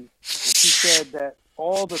woman. And she said that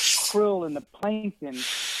all the krill and the plankton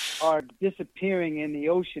are disappearing in the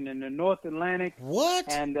ocean in the North Atlantic. What?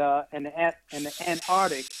 And the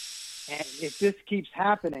Antarctic. And if this keeps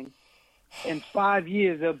happening, in 5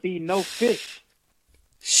 years there'll be no fish.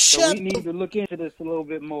 So we need to look into this a little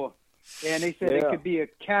bit more. And they said it could be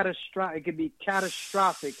catastrophic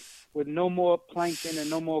with no more plankton and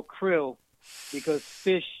no more krill because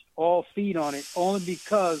fish all feed on it only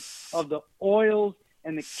because of the oils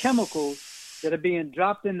and the chemicals that are being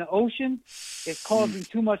dropped in the ocean. It's causing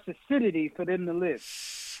too much acidity for them to live.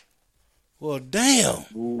 Well, damn.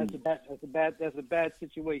 That's a bad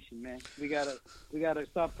situation, man. We gotta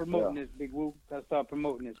start promoting this, Big Woo. Gotta start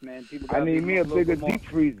promoting this, man. I need me a bigger deep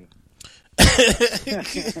freezer.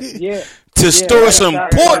 To store some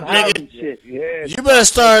pork, nigga. Yeah. You better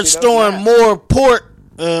start storing more pork.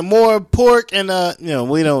 And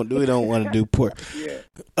we don't want to do pork.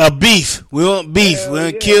 Beef. We want beef.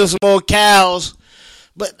 We're gonna kill some more cows.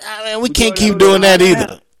 But we can't keep doing that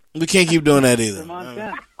either.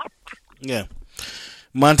 Yeah.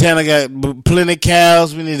 Montana got plenty of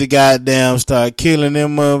cows. We need to goddamn start killing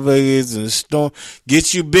them motherfuckers and store.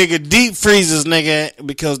 Get you bigger deep freezers, nigga,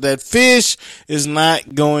 because that fish is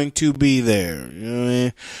not going to be there. You know what I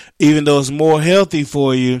mean? Even though it's more healthy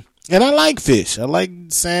for you. And I like fish. I like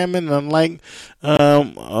salmon. I like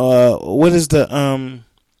what is the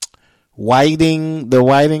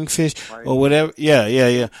whiting fish or whatever.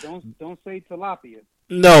 Yeah. Don't say tilapia.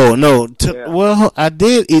 No. Well, I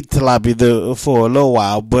did eat tilapia for a little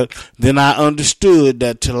while, but then I understood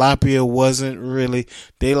that tilapia wasn't really.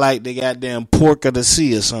 They goddamn pork of the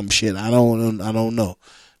sea or some shit. I don't know.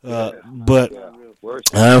 But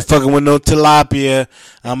I ain't fucking with no tilapia.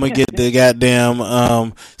 I'm gonna get the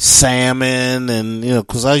goddamn salmon, and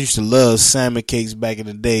because I used to love salmon cakes back in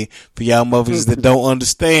the day. For y'all motherfuckers that don't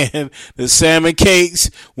understand, the salmon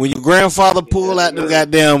cakes, when your grandfather pulled out the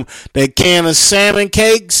goddamn that can of salmon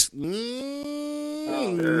cakes,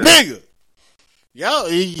 nigga. Y'all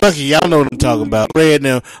know what I'm talking about.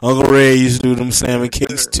 Uncle Red used to do them salmon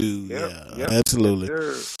cakes too. Absolutely.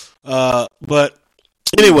 But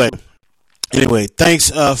anyway,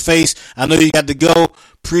 thanks, Face. I know you got to go.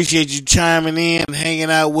 Appreciate you chiming in and hanging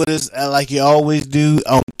out with us like you always do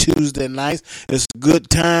on Tuesday nights. It's a good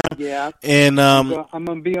time. Yeah. And I'm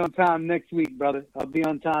gonna be on time next week, brother. I'll be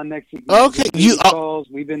on time next week. Okay.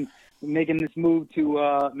 We've been making this move,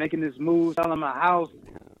 selling my house,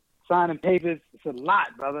 signing papers. It's a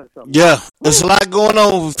lot, brother. It's a lot going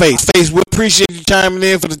on with Face. Face, we appreciate you chiming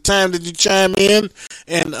in for the time that you chime in.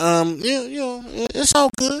 And, it's all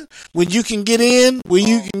good. When you can get in,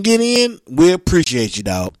 we appreciate you,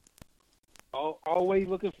 dog. Always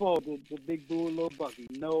looking forward to Big Boo and Lil Bucky.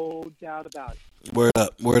 No doubt about it.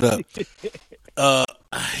 Word up. I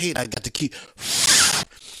got the key.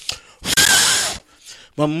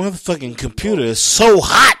 My motherfucking computer is so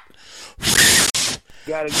hot.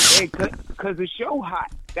 Because the show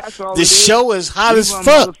hot. That's all. The show is hot as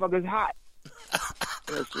fuck. Motherfuckers hot.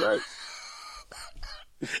 That's right.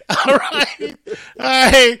 All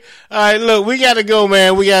right. Look, we gotta go,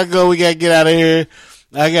 man. We gotta get out of here.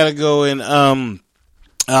 I gotta go and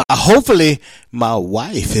hopefully my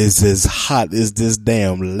wife is as hot as this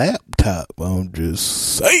damn laptop. I'm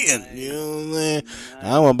just saying. You know what I'm saying?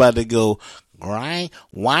 I'm about to go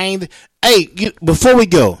wind. Hey, before we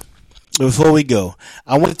go,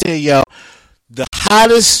 I want to tell y'all the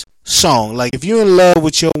hottest song. Like, if you're in love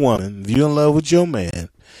with your woman, if you're in love with your man,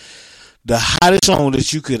 the hottest song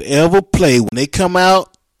that you could ever play when they come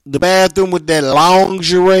out the bathroom with that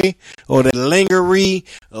lingerie or that lingerie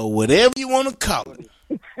or whatever you want to call it.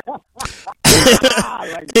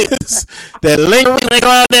 That lingerie, they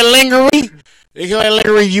call it that lingerie.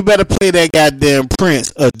 You better play that goddamn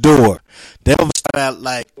Prince Adore. That will start out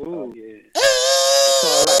like, ooh, yeah.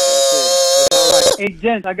 Hey,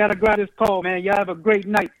 gents, I gotta grab this call, man. Y'all have a great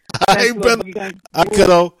night. Hey, brother. I could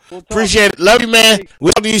appreciate it. Love you, man.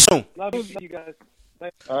 We'll talk to you soon. Love you guys.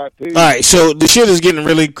 All right, so the shit is getting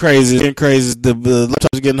really crazy. The laptop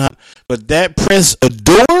is getting hot. But that Prince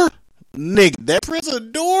Adore, nigga,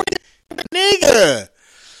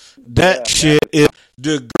 that shit is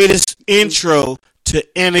the greatest intro to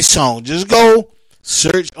any song. Just go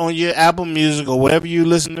search on your Apple Music or whatever you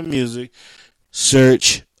listen to music.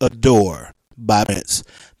 Search Adore by Prince.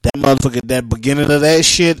 That motherfucker, that beginning of that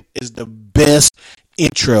shit is the best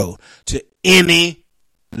intro to any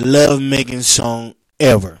love-making song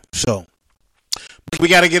ever. So, we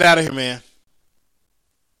got to get out of here, man.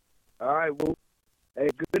 All right, well, hey,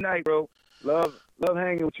 good night, bro. Love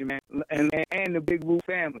hanging with you, man, and the Big Woo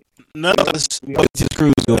family. No, let's wait till the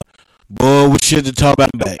cruise go. Boy, we should have talked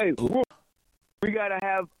about back. Hey, we gotta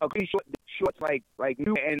have a shorts like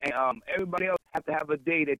you and everybody else have to have a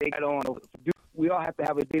day that they got on. We all have to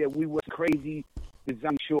have a day that we wear crazy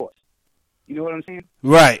design shorts. You know what I'm saying?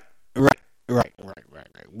 Right.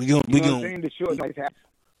 We gonna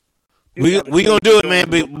do it, man.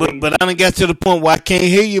 But I done got to the point where I can't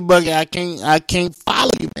hear you, Bucky. I can't follow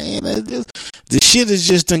you, man. The shit is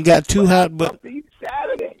just done got too hot. But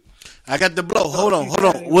Saturday, I got the blow. Hold on.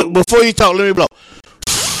 Before you talk, let me blow.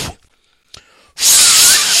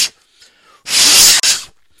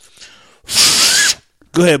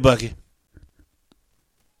 Go ahead, Bucky.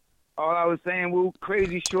 All I was saying,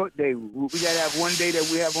 crazy short day. We gotta have one day that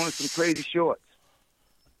we have on some crazy shorts.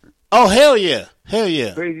 Oh, hell yeah.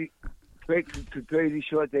 Crazy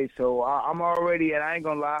short day. So I'm already, and I ain't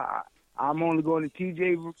gonna lie, I'm only going to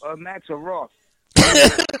TJ Maxx or Ross.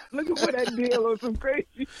 Looking for that deal on some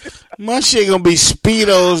crazy. My shit gonna be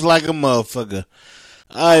Speedos like a motherfucker.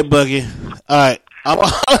 All right, Bucky. All right. I'm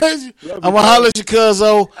gonna holler at you,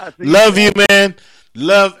 cuzzo. Love you, man.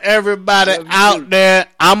 Love everybody out there.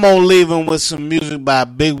 I'm gonna leave them with some music by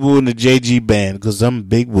Big Woo and the JG Band, because I'm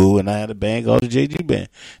Big Woo and I had a band called the JG Band.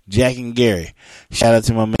 Jack and Gary. Shout out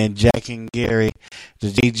to my man Jack and Gary, the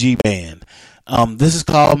JG Band. This is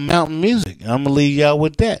called Mountain Music. I'm gonna leave y'all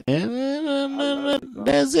with that.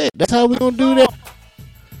 That's it. That's how we gonna do that.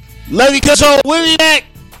 Love you, cuzzo. We'll be back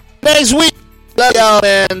next week. Love y'all,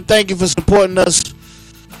 man. Thank you for supporting us.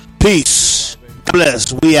 Peace. God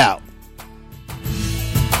bless. We out.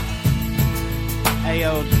 Hey,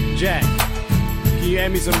 yo, Jack, can you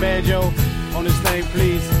add me some banjo on this thing,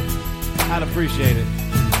 please? I'd appreciate it.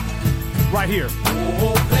 Right here.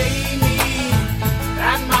 Oh, play me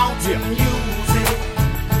that mountain music.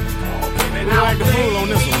 Oh, baby, now like the fool on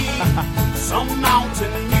this one. Some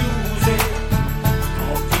mountain music.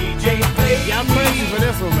 Oh, DJ, play yeah, I'm crazy for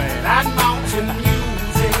this one, man. That mountain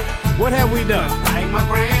music. What have we done? Like my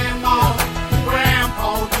grandma,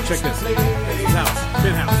 grandpa. Check this. This is house.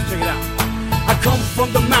 Penthouse. Check it out. I come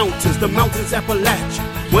from the mountains Appalachian.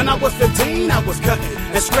 When I was 15, I was cutting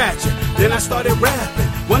and scratching. Then I started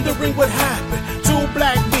rapping, wondering what happened to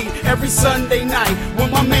black beat every Sunday night when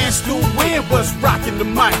my man Stu Wynn was rocking the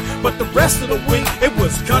mic. But the rest of the week, it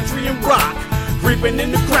was country and rock. Creeping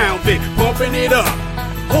in the Crown Vic, bumping it up,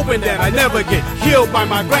 hoping that I never get killed by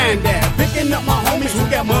my granddad. Picking up my homies who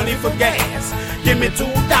got money for gas. Give me $2,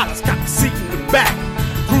 got the seat in the back.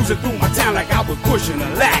 Cruising through my town like I was pushing a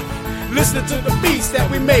lack. Listening to the beats that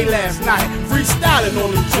we made last night. Freestyling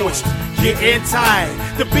on the joints, getting tired.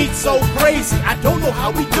 The beat's so crazy, I don't know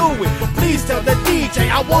how we do it. But please tell the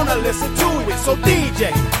DJ I wanna listen to it. So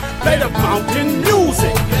DJ, play the mountain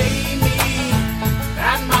music. Play me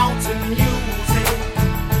that mountain music.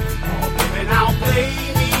 Oh baby, now play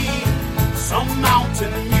me some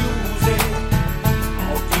mountain music.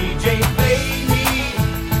 Oh DJ, play me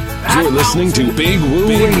that. You're listening to Big Woo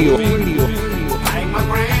Radio.